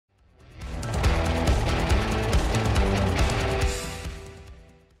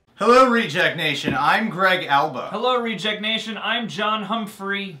Hello, Reject Nation. I'm Greg Alba. Hello, Reject Nation. I'm John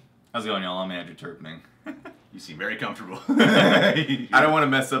Humphrey. How's it going, y'all? I'm Andrew Turpning. You seem very comfortable. I don't want to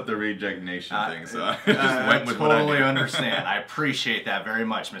mess up the Reject Nation thing, so I just went with what I totally knew. understand. I appreciate that very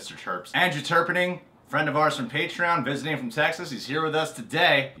much, Mr. Terps. Andrew Turpning, friend of ours from Patreon, visiting from Texas. He's here with us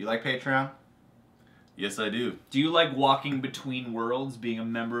today. You like Patreon? Yes, I do. Do you like walking between worlds, being a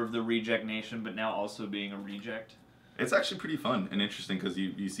member of the Reject Nation, but now also being a reject? It's actually pretty fun and interesting because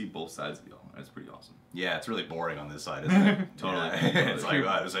you see both sides of y'all. It's pretty awesome. Yeah, it's really boring on this side, isn't it? Totally. Yeah. It's like,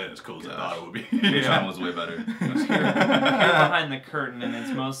 wow, this ain't as cool as I thought it would be. Patreon was way better. You're behind the curtain, and it's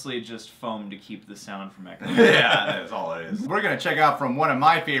mostly just foam to keep the sound from echoing. Yeah, that's all it is. We're gonna check out from one of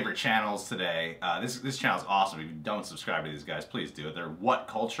my favorite channels today. This channel's awesome. If you don't subscribe to these guys, please do it. They're What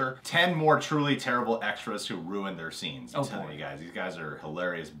Culture? 10 more truly terrible extras who ruin their scenes. I'm telling you guys, these guys are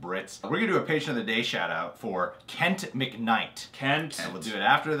hilarious Brits. We're gonna do a patient of the day shout out for Kent McKnight. Kent. And we'll do it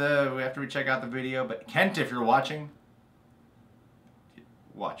after we check out the video. But Kent, if you're watching,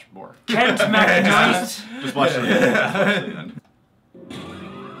 watch more. Kent McKnight. Just watch the end.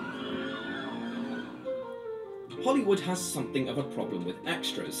 Hollywood has something of a problem with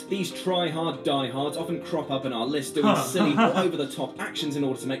extras. These try-hard, die-hards often crop up in our list doing silly or over-the-top actions in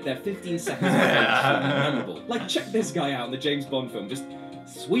order to make their 15 seconds of fame memorable. Like, check this guy out in the James Bond film, just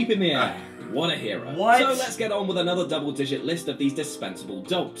sweep in the air. What a hero. What? So let's get on with another double-digit list of these dispensable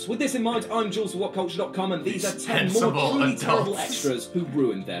dolts. With this in mind, I'm Jules for WhatCulture.com, and these are 10 more truly terrible extras who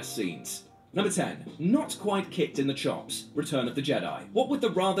ruined their scenes. Number 10. Not quite kicked in the chops. Return of the Jedi. What with the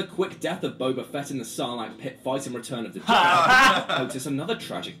rather quick death of Boba Fett in the Sarlacc pit fight in Return of the Jedi, notice another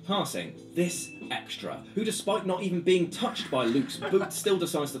tragic passing. This extra, who despite not even being touched by Luke's boot, still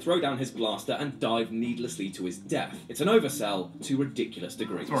decides to throw down his blaster and dive needlessly to his death. It's an oversell to ridiculous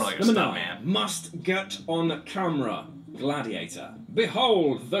degrees. It's more like a Number stunt 9. man. Must get on camera. Gladiator.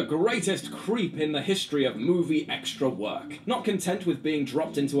 Behold, the greatest creep in the history of movie extra work. Not content with being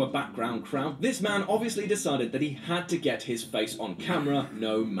dropped into a background crowd, this man obviously decided that he had to get his face on camera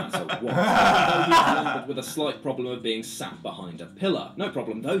no matter what. Though he's lumbered with a slight problem of being sat behind a pillar. No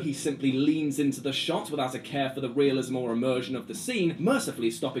problem though, he simply leans into the shot without a care for the realism or immersion of the scene,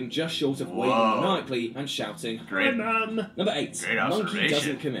 mercifully stopping just short of waving maniacally and shouting, Great. Number 8. Great Monkey observation.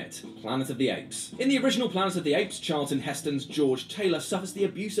 doesn't commit. Planet of the Apes. In the original Planet of the Apes, Charlton Heston's George Taylor suffers the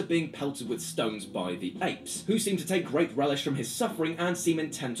abuse of being pelted with stones by the apes, who seem to take great relish from his suffering and seem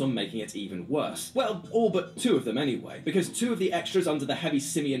intent on making it even worse. Well, all but 2 of them anyway, because 2 of the extras under the heavy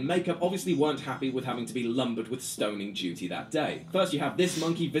simian makeup obviously weren't happy with having to be lumbered with stoning duty that day. First you have this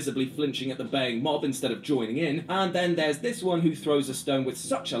monkey visibly flinching at the baying mob instead of joining in, and then there's this one who throws a stone with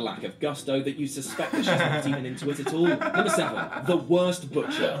such a lack of gusto that you suspect that she's not even into it at all. Number 7. The Worst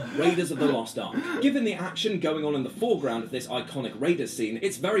Butcher. Raiders of the Lost Ark. Given the action going on in the foreground of this iconic Raiders scene,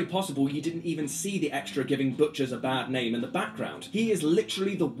 it's very possible you didn't even see the extra giving butchers a bad name in the background. He is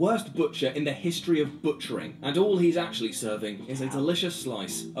literally the worst butcher in the history of butchering, and all he's actually serving is a delicious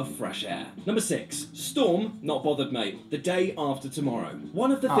slice of fresh air. Number 6. Storm, not bothered mate. The Day After Tomorrow.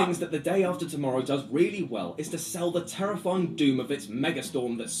 One of the things that The Day After Tomorrow does really well is to sell the terrifying doom of its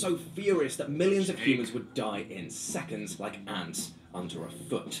megastorm that's so furious that millions of humans would die in seconds like ants under a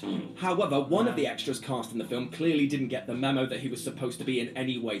foot. However, one of the extras cast in the film clearly didn't get the memo that he was supposed to be in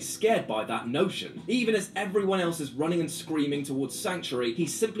any way scared by that notion. Even as everyone else is running and screaming towards Sanctuary, he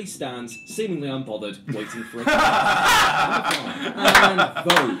simply stands, seemingly unbothered, waiting for a and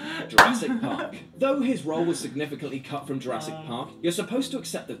Vogue, Jurassic Park. Though his role was significantly cut from Jurassic Park, you're supposed to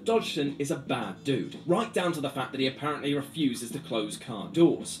accept that Dodgson is a bad dude, right down to the fact that he apparently refuses to close car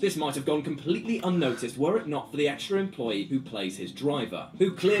doors. This might have gone completely unnoticed were it not for the extra employee who plays his driver,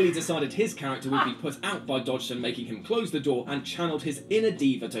 who clearly decided his character would be put out by Dodgson making him close the door and channeled his inner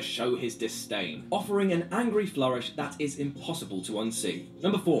diva to show his disdain, offering an angry flourish that is impossible to unsee.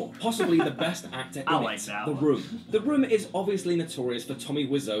 Number 4. Possibly the best actor in The Room. The Room is obviously notorious for Tommy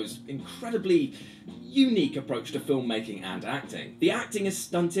Wiseau's incredibly unique approach to filmmaking and acting. The acting is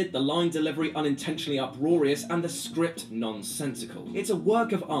stunted, the line delivery unintentionally uproarious, and the script nonsensical. It's a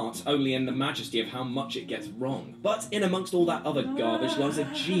work of art only in the majesty of how much it gets wrong. But in amongst all that other garbage lies a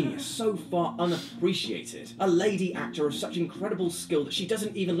genius so far unappreciated. A lady actor of such incredible skill that she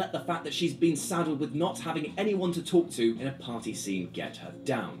doesn't even let the fact that she's been saddled with not having anyone to talk to in a party scene get her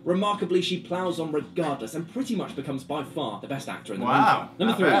down. Remarkably, she plows on regardless and pretty much becomes by far the best actor in the movie.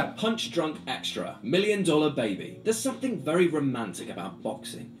 Number 3. Punch Drunk Extra. $1 Million Baby. There's something very romantic about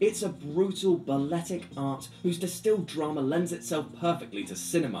boxing. It's a brutal, balletic art whose distilled drama lends itself perfectly to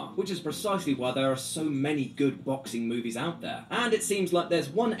cinema, which is precisely why there are so many good boxing movies out there. And it seems like there's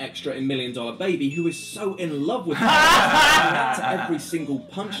one extra in $1 Million Baby who is so in love with her, that to every single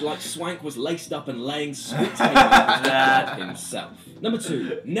punch like Swank was laced up and laying sweet God himself. Number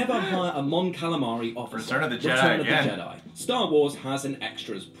 2, never hire a Mon Calamari officer. Return of the Jedi. Star Wars has an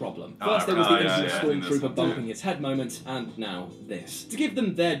extras problem. First there was the innocent stormtrooper bumping his head moment, and now this. To give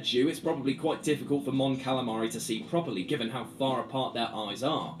them their due, it's probably quite difficult for Mon Calamari to see properly, given how far apart their eyes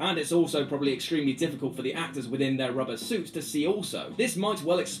are. And it's also probably extremely difficult for the actors within their rubber suits to see also. This might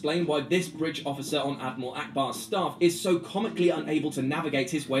well explain why this bridge officer on Admiral Akbar's staff is so comically unable to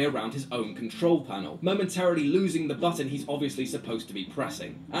navigate his way around his own control panel, momentarily losing the button he's obviously supposed to be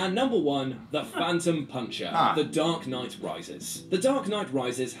pressing. And number 1, the Phantom Puncher, The Dark Knight Rises. The Dark Knight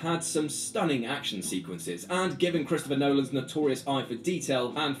Rises had some stunning action sequences, and given Christopher Nolan's notorious eye for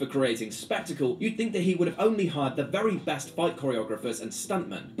detail and for creating spectacle, you'd think that he would have only hired the very best fight choreographers and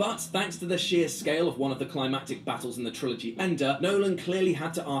stuntmen. But thanks to the sheer scale of one of the climactic battles in the trilogy Ender, Nolan clearly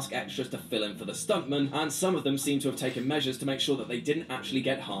had to ask extras to fill in for the stuntmen, and some of them seem to have taken measures to make sure that they didn't actually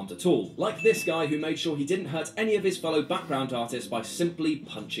get harmed at all. Like this guy who made sure he didn't hurt any of his fellow background artists by simply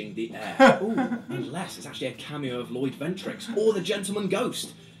punching the air. Ooh, unless it's actually a cameo of Lloyd Ventrix, or the Gentleman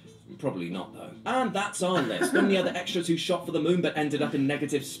Ghost. Probably not, though. And that's our list. Any other extras who shot for the moon but ended up in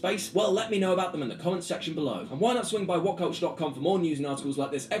negative space? Well, let me know about them in the comments section below. And why not swing by whatculture.com for more news and articles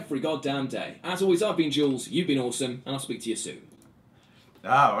like this every goddamn day. As always, I've been Jules, you've been awesome, and I'll speak to you soon.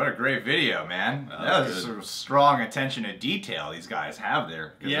 Oh, what a great video, man. That was some strong attention to detail these guys have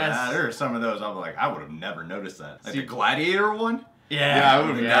there. Yes. There are some of those I'm like, I would have never noticed that. Like the Gladiator one? Yeah, I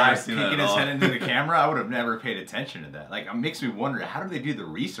would have never seen that at Peeking his all. head into the camera, I would have never paid attention to that. Like, it makes me wonder, how do they do the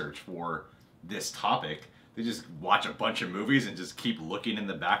research for this topic? They just watch a bunch of movies and just keep looking in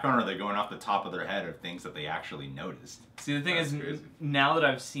the background, or are they going off the top of their head of things that they actually noticed? See, the thing is, crazy. now that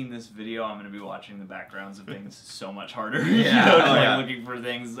I've seen this video, I'm going to be watching the backgrounds of things so much harder. Yeah, Like looking for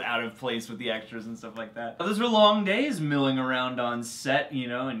things out of place with the extras and stuff like that. Those were long days milling around on set, you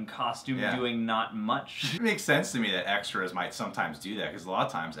know, in costume, doing not much. It makes sense to me that extras might sometimes do that, because a lot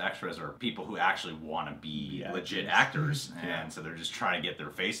of times extras are people who actually want to be legit actors, and so they're just trying to get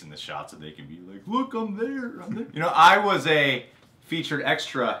their face in the shot so they can be like, look, I'm there, I'm there. You know, I was a featured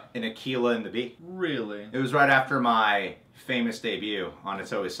extra in Aquila and the Bee. Really? It was right after my famous debut on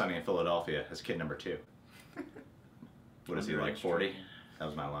It's Always Sunny in Philadelphia as kid number 2. What is he, like 40? That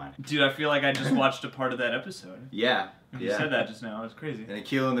was my line. Dude, I feel like I just watched a part of that episode. Yeah. You said that just now. It was crazy. In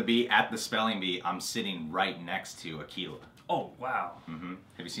Aquila and the Bee, at the spelling bee, I'm sitting right next to Aquila. Oh, wow. Mm-hmm.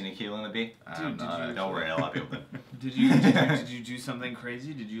 Have you seen Aquila and the Bee? Dude, Don't worry, a lot of people did. Did you do something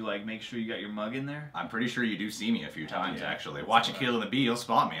crazy? Did you like make sure you got your mug in there? I'm pretty sure you do see me a few times, actually. Watch Aquila and the Bee, you'll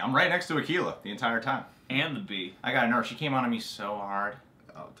spot me. I'm right next to Aquila the entire time. And the bee. I got a nerve. She came on to me so hard.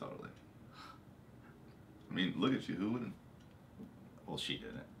 Oh, totally. I mean, look at you. Who wouldn't? Well, she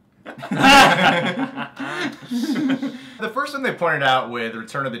didn't. The first one they pointed out with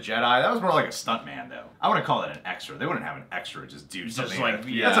Return of the Jedi, that was more like a stuntman, though. I wouldn't call it an extra. They wouldn't have an extra just do something. Like,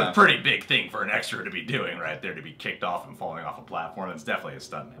 That's a pretty big thing for an extra to be doing right there, to be kicked off and falling off a platform. That's definitely a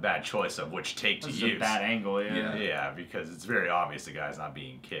stuntman. Bad choice of which take to use. A bad angle, Yeah, because it's very obvious the guy's not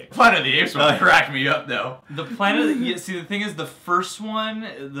being kicked. Planet of the Apes one cracked me up, though. The Planet of the... see, the thing is, the first one,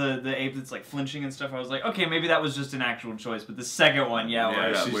 the ape that's like flinching and stuff, I was like, okay, maybe that was just an actual choice. But the second one,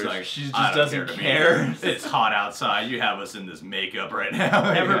 she just doesn't care. It's hot outside. You have us in this makeup right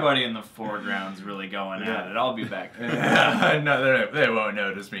now. Everybody in the foreground's really going at it. I'll be back there. No, they won't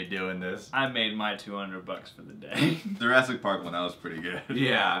notice me doing this. I made my $200 for the day. Jurassic Park one, that was pretty good.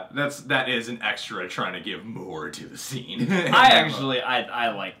 Yeah, that is an extra trying to give more to the scene.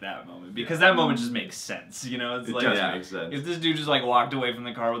 I like that moment because that moment just makes sense. You know, it's it like does make sense. If this dude just like walked away from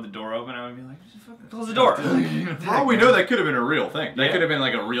the car with the door open, I would be like, just fucking close the door. For all we know, that could have been a real thing. That could have been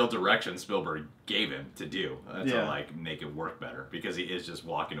like a real direction Spielberg gave him to do to like make it work better, because he is just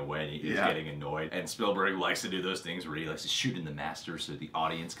walking away and he is getting annoyed. And Spielberg likes to do those things where he likes to shoot in the master so the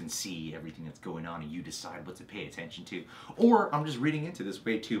audience can see everything that's going on and you decide what to pay attention to. Or I'm just reading into this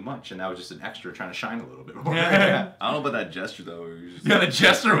way too much and that was just an extra trying to shine a little bit more. I don't know about that gesture though. The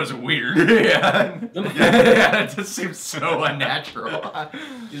gesture was weird. It just seems so unnatural.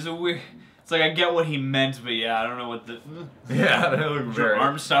 It's a weird. It's like I get what he meant, but I don't know what the. That looked Your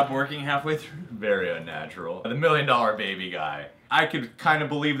arms stop working halfway through. Very unnatural. The $1 Million Baby guy. I could kind of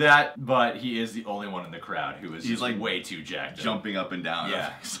believe that, but he is the only one in the crowd who is just like way too jacked up. Jumping up and down.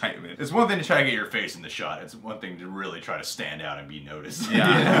 Yeah, excitement. It's one thing to try to get your face in the shot. It's one thing to really try to stand out and be noticed.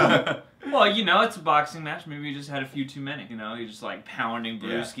 Yeah. Well, you know, it's a boxing match. Maybe he just had a few too many. You know, he's just like pounding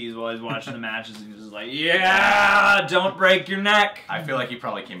brewskis while he's watching the matches, and he's just like, yeah, don't break your neck. I feel like he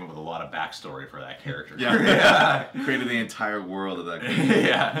probably came up with a lot of backstory for that character. Yeah. Created the entire world of that character.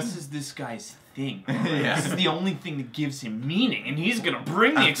 Yeah. This is this guy's thing. Yeah. This is the only thing that gives him meaning, and he's gonna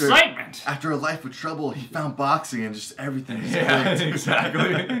bring the excitement. After a life of trouble, he found boxing and just everything. Yeah,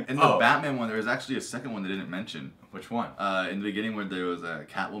 exactly. In the Batman one, there was actually a second one they didn't mention. Which one? In the beginning, where there was a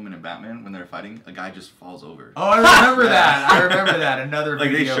Catwoman and Batman, when they're fighting, a guy just falls over. Oh, I remember that. I remember that. Another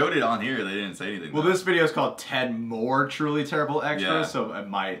like video. they showed it on here, they didn't say anything. Well, this video is called 10 more truly terrible extras, Yeah. so they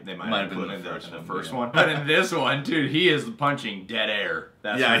might have been put the in the first first one, one. But in this one, dude, he is punching dead air.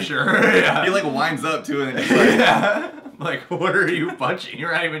 That's Yeah, for sure. Yeah. He like winds up too, and then just like, Yeah. Like, what are you punching?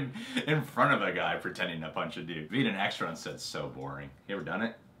 You're not even in front of a guy pretending to punch a dude. Being an extra on set's so boring. You ever done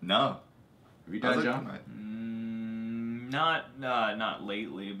it? no. Have you done it, John? Not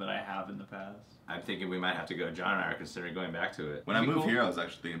lately, but I have in the past. I'm thinking we might have to go. John and I are considering going back to it. When I moved here, I was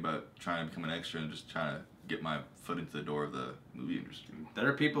actually thinking about trying to become an extra and just trying to get my foot into the door of the movie industry. There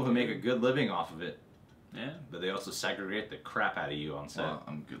are people who make a good living off of it, Yeah. but they also segregate the crap out of you on set. Well,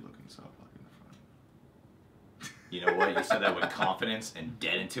 I'm good looking, so I'll walk in the front. You know what? You said that with confidence and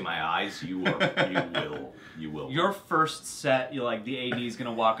dead into my eyes. You will. Your first set, you like the AD is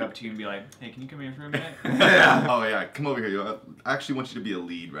gonna walk up to you and be like, "Hey, can you come here for a minute?" Yeah. Oh yeah, come over here. I actually want you to be a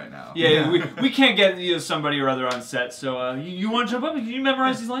lead right now. Yeah, we can't get somebody or other on set, so you want to jump up? Can you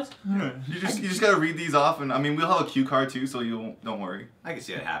memorize these lines? You just gotta read these off, and I mean we'll have a cue card too, so don't worry. I can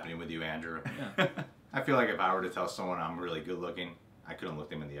see that happening with you, Andrew. Yeah. I feel like if I were to tell someone I'm really good looking, I couldn't look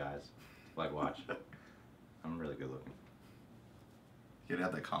them in the eyes. Like, watch. I'm really good looking. You gotta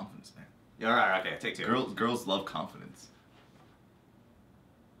have that confidence, man. Yeah, all right, okay, take two. Girls love confidence.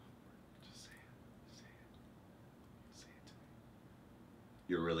 Just say it. Say it to me.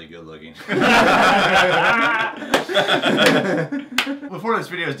 You're really good looking. Before this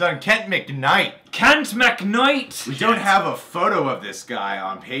video is done, Kent McKnight. Kent McKnight! We don't have a photo of this guy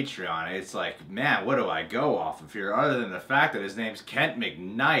on Patreon. It's like, man, what do I go off of here? Other than the fact that his name's Kent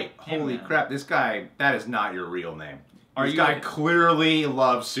McKnight. Holy crap, this guy, that is not your real name. This guy clearly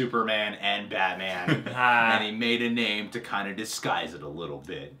loves Superman and Batman, and he made a name to kind of disguise it a little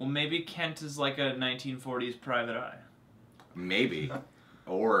bit. Well, maybe Kent is like a 1940s Private Eye. Maybe.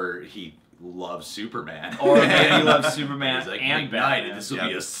 Or he loves Superman. Or maybe he loves Superman He's like, and McKnight, Batman. and this will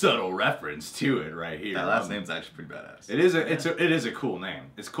be a subtle reference to it right here. That last name's actually pretty badass. It is a cool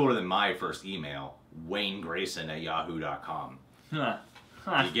name. It's cooler than my first email, WayneGrayson@yahoo.com. Huh.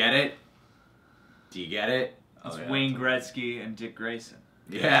 Do you get it? Do you get it? It's Wayne Gretzky and Dick Grayson.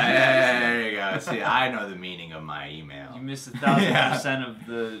 Yeah, there you go. See, I know the meaning of my email. You missed 1,000% of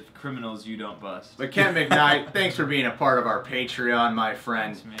the criminals you don't bust. But Ken McKnight, thanks for being a part of our Patreon, my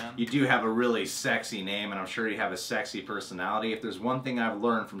friend. Thanks, man. You do have a really sexy name, and I'm sure you have a sexy personality. If there's one thing I've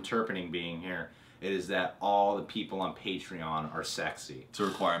learned from Turpinning being here, it is that all the people on Patreon are sexy. It's a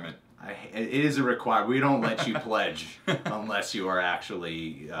requirement. It is a requirement. We don't let you pledge unless you are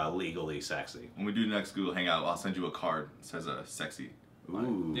actually legally sexy. When we do the next Google Hangout, I'll send you a card that says sexy.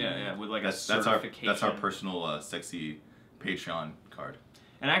 Ooh. Yeah, with like a That's certification. our personal sexy Patreon card.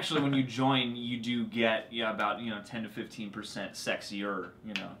 And actually, when you join, you do get about 10 to 15% sexier,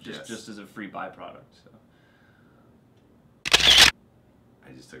 just as a free byproduct. So.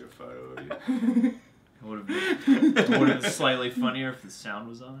 I just took a photo of you. It would have been slightly funnier if the sound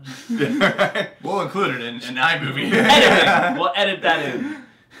was on. We'll include it in iMovie. Editing. We'll edit that in.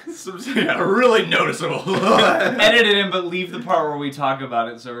 Really noticeable. Edit it in, but leave the part where we talk about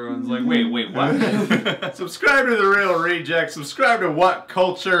it, so everyone's like, wait, what? Subscribe to The Real Reject. Subscribe to What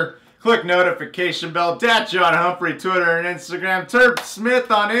Culture. Click notification bell. John Humphrey, Twitter and Instagram. Terp Smith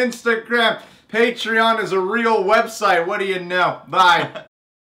on Instagram. Patreon is a real website. What do you know? Bye.